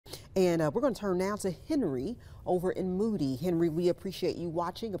And we're going to turn now to Henry over in Moody. Henry, we appreciate you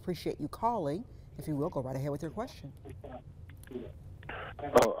watching, appreciate you calling. If you will, go right ahead with your question.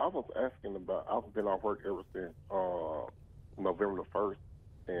 I was asking about, I've been off work ever since November the 1st,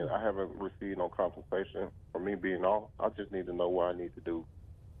 and I haven't received no compensation for me being off. I just need to know what I need to do,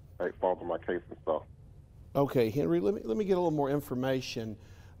 like follow my case and stuff. Okay, Henry, let me get a little more information.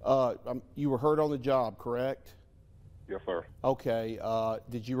 You were hurt on the job, correct? Yes, sir. Okay,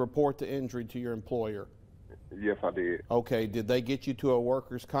 did you report the injury to your employer? Yes, I did. Okay, did they get you to a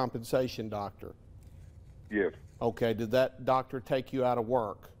workers' compensation doctor? Yes. Okay, did that doctor take you out of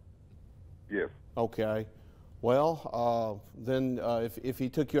work? Yes. Okay, well, then if he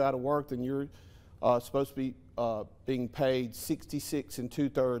took you out of work, then you're supposed to be being paid 66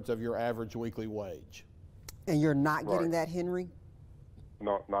 2/3 of your average weekly wage. And you're not getting that, Henry?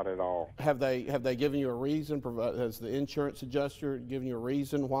 No, not at all. Have they given you a reason? Has the insurance adjuster given you a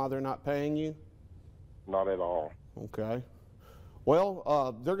reason why they're not paying you? Not at all. Okay.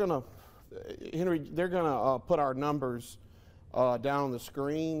 Well, Henry, they're gonna put our numbers down on the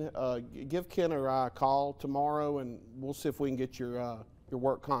screen. Give Ken or I a call tomorrow, and we'll see if we can get your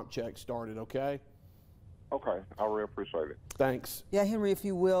work comp check started. Okay. Okay, I really appreciate it. Thanks. Yeah, Henry, if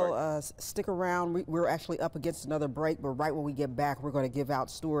you will, stick around. We're actually up against another break, but right when we get back, we're going to give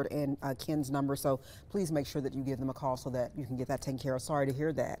out Stewart and Ken's number. So please make sure that you give them a call so that you can get that taken care of. Sorry to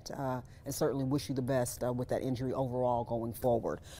hear that, and certainly wish you the best with that injury overall going forward.